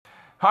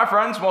Hi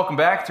friends, welcome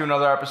back to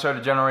another episode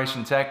of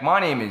Generation Tech. My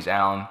name is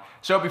Alan.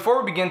 So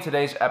before we begin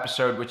today's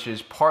episode, which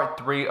is part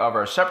 3 of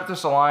our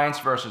Separatist Alliance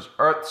versus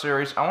Earth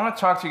series, I want to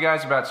talk to you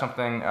guys about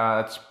something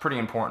that's pretty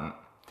important.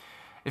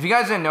 If you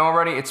guys didn't know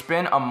already, it's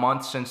been a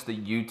month since the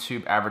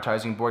YouTube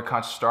advertising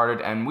boycott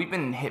started, and we've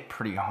been hit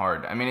pretty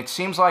hard. I mean, it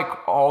seems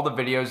like all the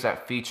videos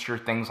that feature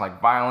things like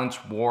violence,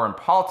 war, and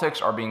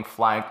politics are being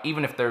flagged,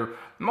 even if they're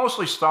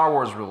mostly Star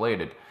Wars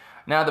related.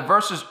 Now, the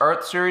Versus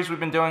Earth series we've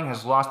been doing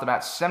has lost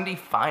about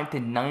 75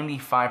 to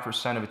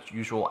 95% of its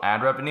usual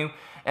ad revenue,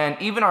 and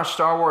even our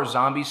Star Wars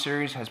Zombie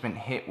series has been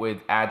hit with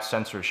ad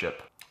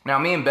censorship. Now,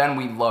 me and Ben,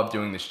 we love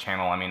doing this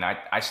channel. I mean,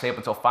 I stay up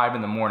until 5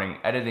 in the morning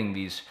editing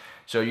these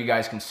so you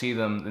guys can see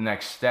them the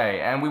next day,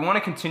 and we want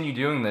to continue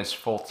doing this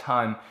full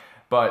time.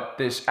 But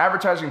this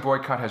advertising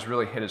boycott has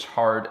really hit us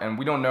hard, and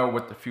we don't know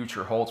what the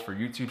future holds for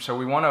YouTube, so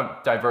we want to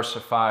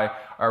diversify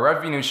our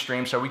revenue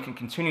stream so we can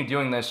continue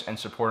doing this and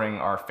supporting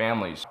our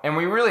families. And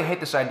we really hate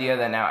this idea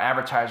that now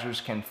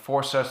advertisers can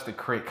force us to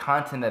create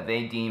content that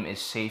they deem is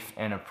safe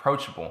and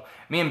approachable.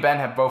 Me and Ben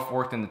have both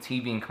worked in the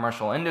TV and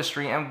commercial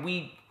industry, and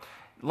we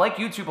like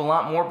YouTube a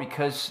lot more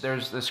because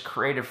there's this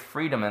creative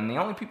freedom, and the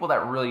only people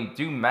that really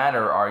do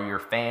matter are your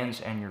fans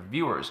and your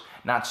viewers,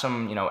 not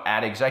some,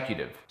 ad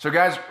executive. So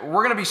guys,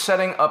 we're gonna be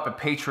setting up a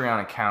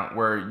Patreon account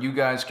where you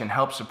guys can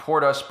help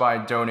support us by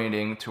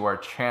donating to our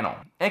channel.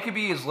 It could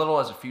be as little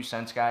as a few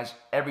cents, guys.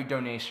 Every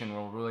donation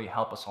will really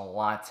help us a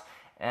lot.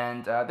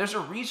 And there's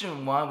a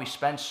reason why we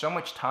spend so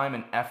much time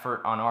and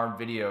effort on our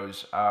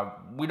videos.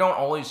 We don't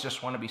always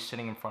just want to be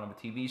sitting in front of a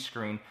TV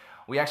screen.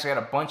 We actually had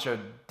a bunch of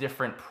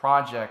different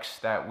projects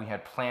that we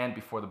had planned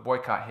before the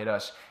boycott hit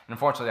us, and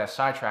unfortunately that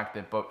sidetracked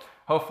it, but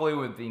hopefully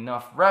with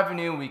enough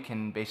revenue we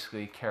can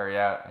basically carry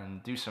out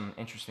and do some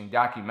interesting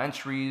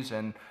documentaries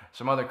and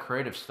some other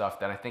creative stuff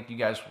that I think you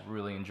guys will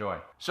really enjoy.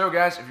 So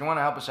guys, if you want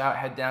to help us out,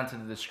 head down to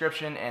the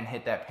description and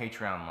hit that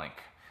Patreon link.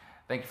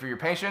 Thank you for your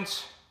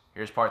patience.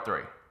 Here's part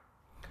 3.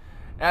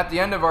 At the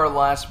end of our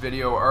last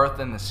video, Earth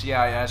and the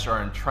CIS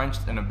are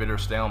entrenched in a bitter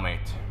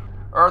stalemate.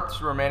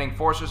 Earth's remaining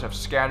forces have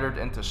scattered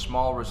into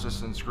small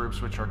resistance groups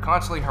which are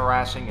constantly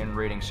harassing and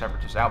raiding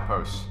Separatist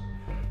outposts.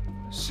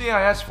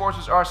 CIS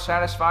forces are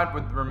satisfied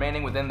with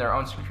remaining within their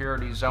own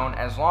security zone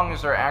as long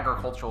as their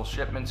agricultural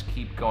shipments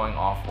keep going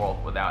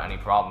off-world without any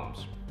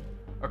problems.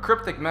 A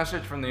cryptic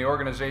message from the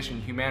organization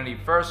Humanity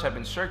First had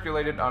been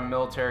circulated on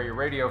military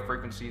radio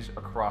frequencies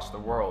across the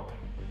world.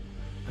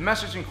 The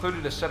message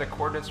included a set of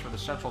coordinates for the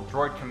Central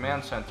Droid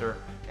Command Center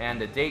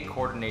and a date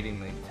coordinating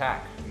the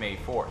attack, May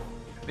 4th.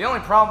 The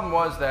only problem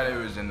was that it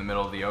was in the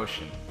middle of the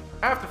ocean.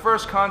 After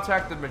first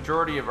contact, the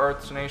majority of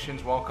Earth's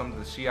nations welcomed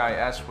the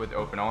CIS with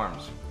open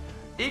arms.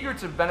 Eager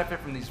to benefit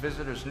from these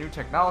visitors' new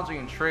technology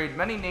and trade,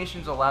 many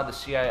nations allowed the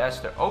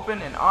CIS to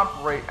open and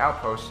operate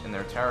outposts in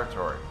their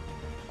territory.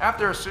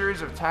 After a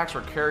series of attacks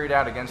were carried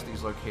out against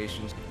these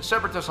locations, the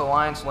Separatist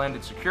Alliance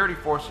landed security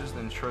forces to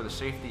ensure the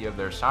safety of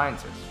their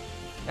scientists.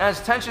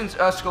 As tensions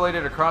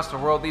escalated across the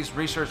world, these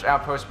research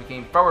outposts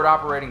became forward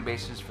operating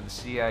bases for the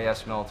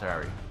CIS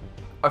military.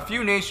 A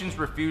few nations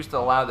refused to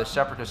allow the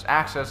Separatists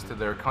access to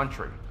their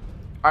country.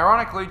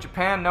 Ironically,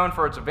 Japan, known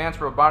for its advanced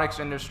robotics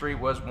industry,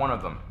 was one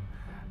of them.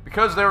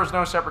 Because there was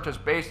no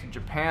Separatist base in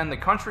Japan, the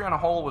country on a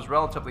whole was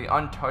relatively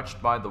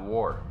untouched by the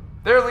war.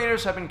 Their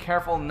leaders had been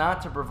careful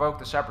not to provoke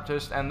the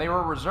Separatists, and they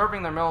were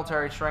reserving their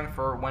military strength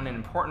for when an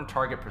important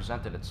target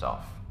presented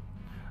itself.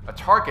 A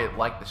target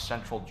like the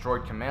Central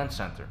Droid Command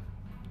Center.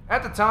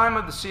 At the time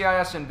of the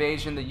CIS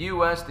invasion, the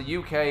US, the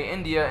UK,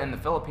 India, and the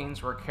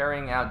Philippines were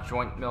carrying out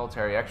joint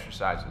military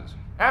exercises.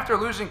 After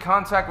losing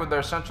contact with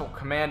their central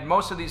command,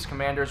 most of these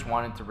commanders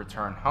wanted to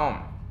return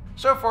home.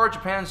 So far,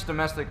 Japan's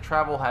domestic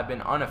travel had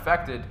been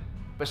unaffected,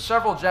 but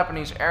several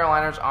Japanese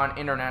airliners on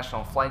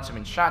international flights have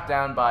been shot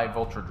down by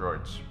vulture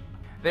droids.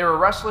 They were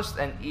restless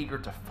and eager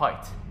to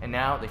fight, and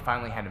now they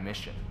finally had a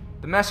mission.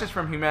 The message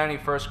from Humanity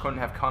First couldn't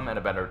have come at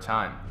a better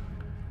time.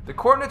 The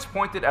coordinates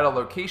pointed at a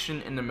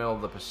location in the middle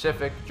of the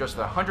Pacific, just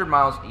 100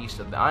 miles east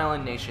of the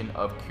island nation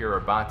of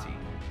Kiribati.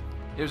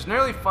 It was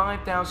nearly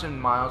 5,000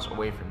 miles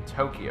away from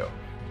Tokyo.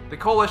 The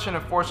coalition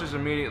of forces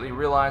immediately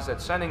realized that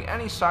sending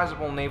any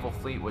sizable naval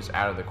fleet was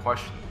out of the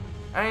question.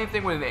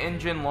 Anything with an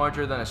engine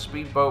larger than a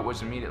speedboat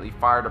was immediately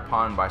fired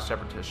upon by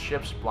Separatist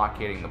ships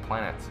blockading the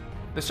planet.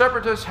 The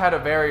Separatists had a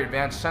very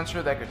advanced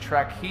sensor that could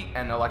track heat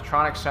and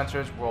electronic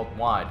sensors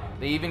worldwide.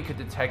 They even could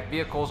detect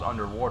vehicles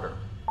underwater.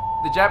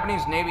 The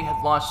Japanese Navy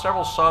had lost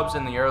several subs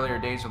in the earlier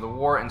days of the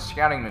war in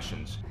scouting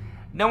missions.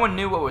 No one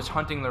knew what was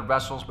hunting their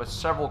vessels, but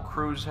several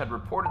crews had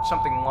reported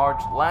something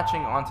large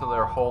latching onto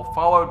their hull,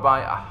 followed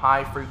by a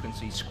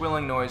high-frequency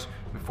squealing noise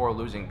before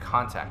losing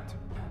contact.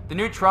 The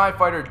new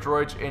Tri-Fighter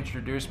droids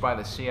introduced by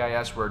the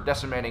CIS were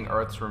decimating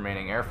Earth's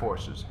remaining air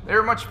forces. They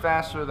were much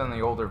faster than the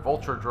older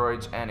Vulture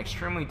droids and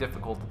extremely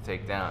difficult to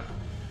take down.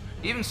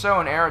 Even so,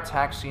 an air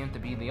attack seemed to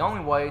be the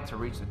only way to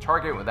reach the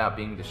target without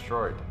being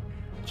destroyed.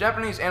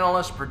 Japanese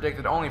analysts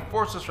predicted only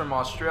forces from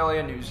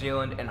Australia, New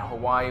Zealand, and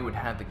Hawaii would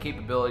have the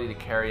capability to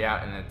carry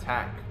out an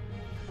attack.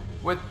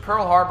 With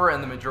Pearl Harbor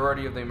and the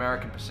majority of the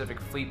American Pacific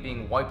Fleet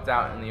being wiped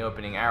out in the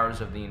opening hours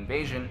of the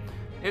invasion,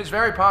 it was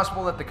very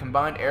possible that the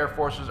combined air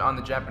forces on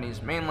the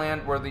Japanese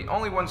mainland were the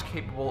only ones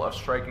capable of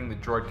striking the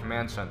droid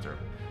command center.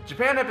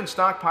 Japan had been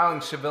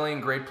stockpiling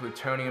civilian-grade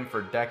plutonium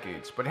for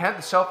decades, but it had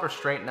the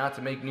self-restraint not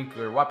to make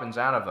nuclear weapons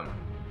out of them.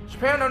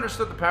 Japan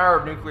understood the power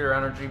of nuclear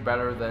energy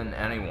better than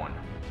anyone.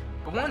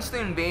 But once the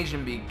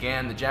invasion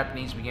began, the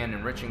Japanese began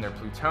enriching their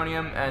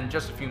plutonium, and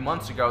just a few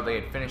months ago they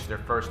had finished their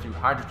first 2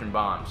 hydrogen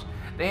bombs.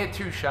 They had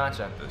 2 shots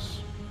at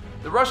this.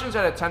 The Russians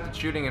had attempted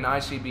shooting an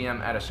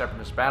ICBM at a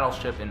Separatist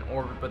battleship in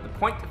orbit, but the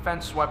point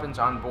defense weapons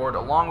on board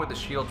along with the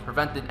shields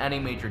prevented any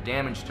major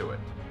damage to it.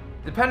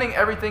 Depending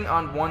everything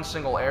on one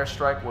single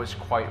airstrike was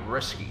quite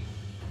risky.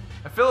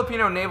 A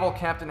Filipino naval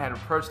captain had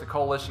approached the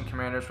coalition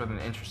commanders with an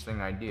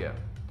interesting idea.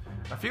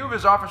 A few of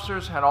his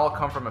officers had all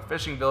come from a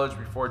fishing village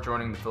before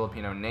joining the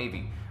Filipino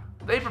Navy.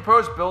 They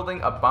proposed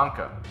building a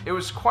banca. It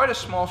was quite a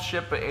small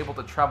ship but able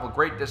to travel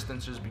great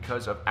distances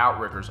because of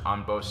outriggers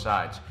on both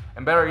sides,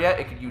 and better yet,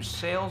 it could use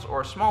sails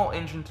or a small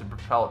engine to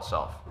propel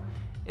itself.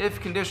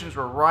 If conditions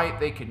were right,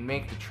 they could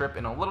make the trip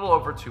in a little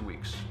over 2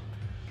 weeks.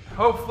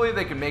 Hopefully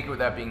they could make it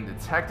without being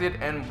detected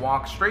and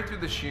walk straight through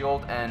the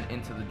shield and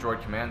into the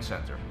droid command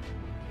center.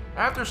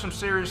 After some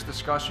serious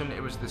discussion,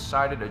 it was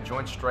decided a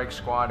joint strike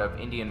squad of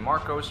Indian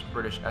Marcos,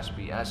 British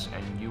SBS,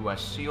 and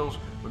US SEALs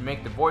would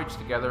make the voyage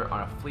together on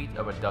a fleet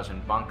of a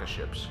dozen banca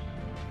ships.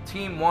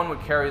 Team 1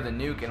 would carry the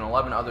nuke and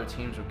 11 other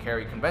teams would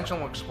carry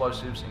conventional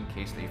explosives in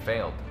case they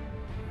failed.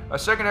 A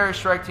secondary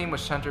strike team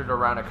was centered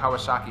around a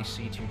Kawasaki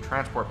C-2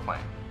 transport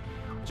plane.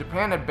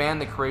 Japan had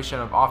banned the creation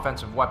of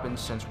offensive weapons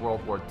since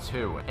World War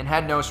II and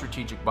had no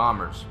strategic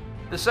bombers.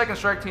 The second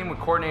strike team would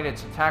coordinate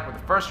its attack with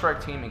the first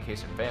strike team in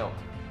case it failed.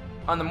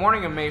 On the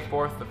morning of May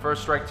 4th, the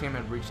first strike team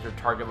had reached their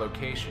target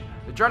location.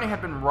 The journey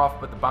had been rough,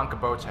 but the banca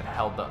boats had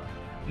held up.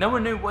 No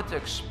one knew what to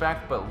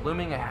expect, but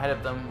looming ahead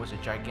of them was a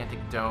gigantic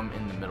dome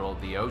in the middle of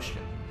the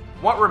ocean.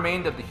 What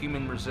remained of the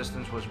human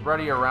resistance was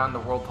ready around the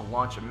world to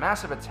launch a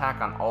massive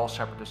attack on all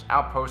Separatist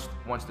outposts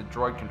once the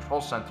droid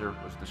control center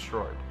was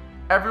destroyed.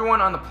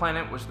 Everyone on the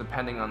planet was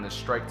depending on this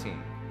strike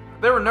team.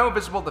 There were no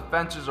visible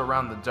defenses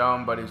around the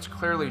dome, but it was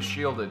clearly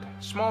shielded.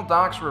 Small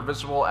docks were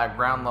visible at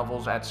ground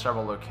levels at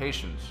several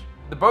locations.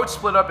 The boats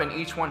split up and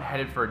each one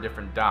headed for a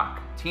different dock.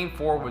 Team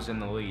 4 was in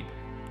the lead.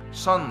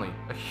 Suddenly,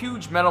 a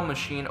huge metal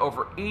machine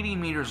over 80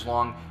 meters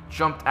long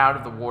jumped out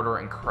of the water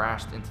and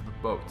crashed into the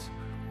boats.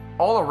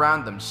 All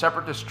around them,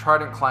 Separatist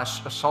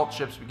Trident-class assault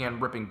ships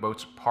began ripping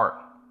boats apart.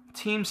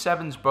 Team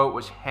 7's boat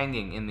was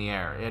hanging in the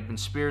air. It had been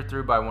speared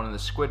through by one of the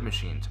squid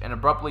machines and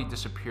abruptly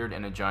disappeared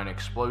in a giant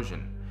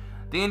explosion.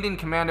 The Indian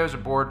commandos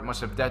aboard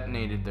must have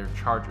detonated their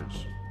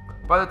charges.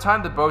 By the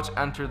time the boats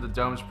entered the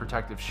dome's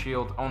protective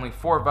shield, only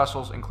 4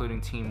 vessels,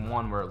 including Team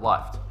 1, were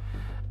left.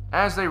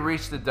 As they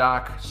reached the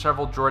dock,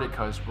 several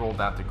droidekas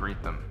rolled out to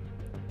greet them.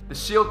 The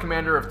SEAL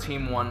commander of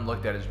Team 1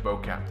 looked at his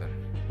boat captain.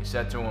 He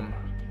said to him,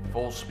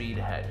 "Full speed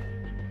ahead."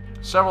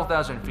 Several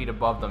thousand feet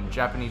above them,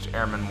 Japanese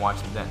airmen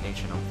watched the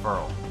detonation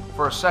unfurl.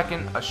 For a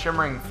second, a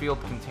shimmering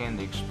field contained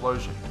the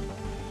explosion.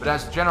 But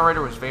as the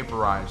generator was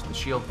vaporized, the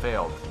shield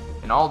failed,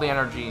 and all the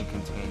energy it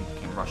contained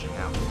came rushing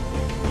out.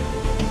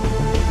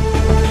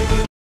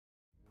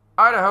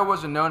 Idaho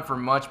wasn't known for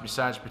much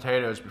besides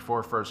potatoes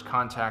before first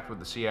contact with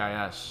the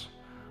CIS.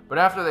 But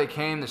after they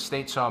came, the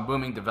state saw a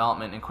booming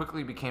development and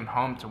quickly became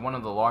home to one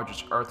of the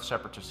largest Earth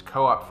Separatist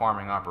co-op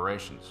farming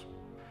operations.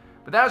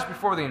 But that was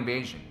before the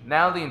invasion.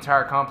 Now the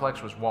entire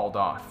complex was walled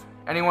off.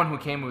 Anyone who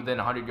came within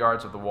 100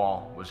 yards of the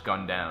wall was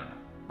gunned down.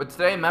 But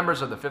today,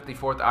 members of the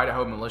 54th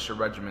Idaho Militia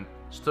Regiment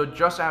stood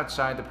just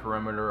outside the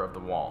perimeter of the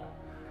wall.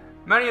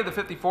 Many of the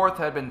 54th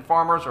had been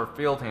farmers or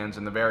field hands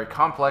in the very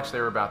complex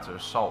they were about to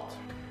assault.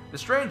 The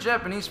strange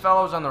Japanese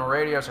fellows on the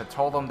radios had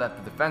told them that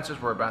the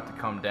defenses were about to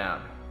come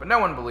down, but no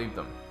one believed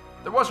them.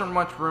 There wasn't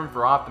much room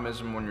for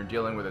optimism when you're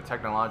dealing with a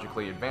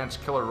technologically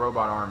advanced killer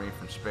robot army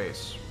from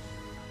space.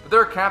 But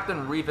their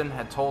captain, Revan,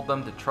 had told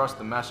them to trust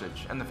the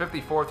message, and the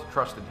 54th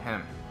trusted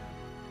him.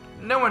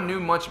 No one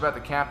knew much about the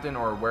captain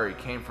or where he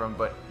came from,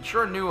 but he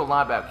sure knew a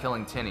lot about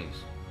killing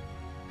tinnies.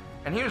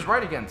 And he was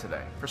right again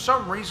today. For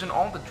some reason,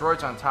 all the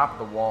droids on top of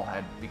the wall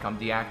had become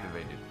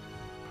deactivated.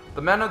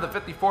 The men of the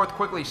 54th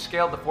quickly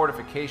scaled the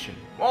fortification.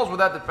 Walls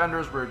without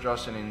defenders were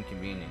just an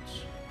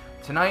inconvenience.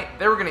 Tonight,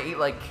 they were going to eat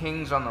like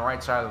kings on the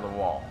right side of the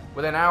wall.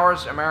 Within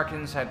hours,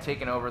 Americans had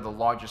taken over the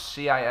largest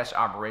CIS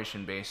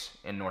operation base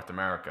in North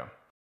America.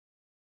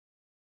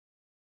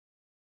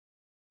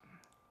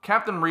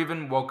 Captain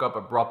Revan woke up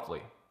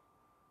abruptly.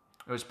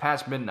 It was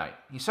past midnight.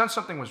 He sensed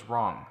something was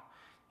wrong.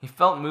 He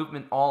felt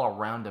movement all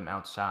around him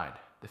outside.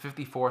 The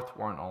 54th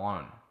weren't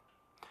alone.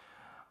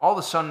 All of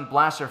a sudden,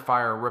 blaster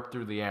fire ripped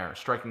through the air,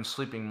 striking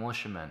sleeping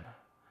militiamen.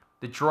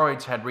 The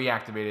droids had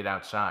reactivated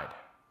outside.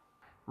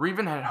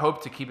 Revan had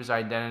hoped to keep his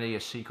identity a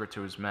secret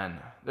to his men.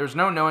 There was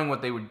no knowing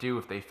what they would do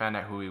if they found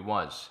out who he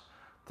was.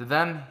 To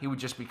them, he would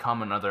just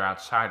become another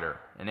outsider,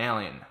 an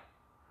alien.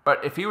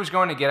 But if he was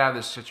going to get out of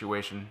this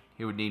situation,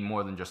 he would need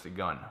more than just a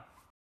gun.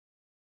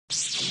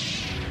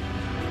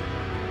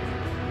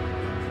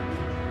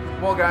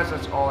 Well, guys,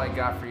 that's all I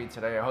got for you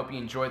today. I hope you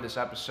enjoyed this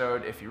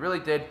episode. If you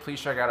really did,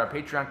 please check out our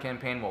Patreon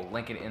campaign. We'll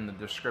link it in the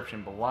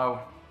description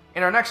below.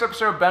 In our next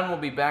episode, Ben will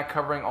be back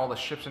covering all the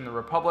ships in the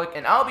Republic,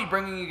 and I'll be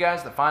bringing you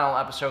guys the final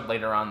episode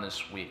later on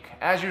this week.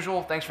 As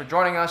usual, thanks for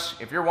joining us.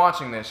 If you're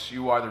watching this,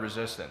 you are the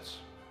Resistance.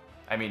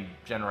 I mean,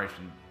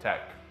 Generation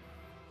Tech.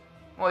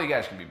 Well, you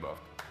guys can be both.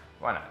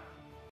 Why not?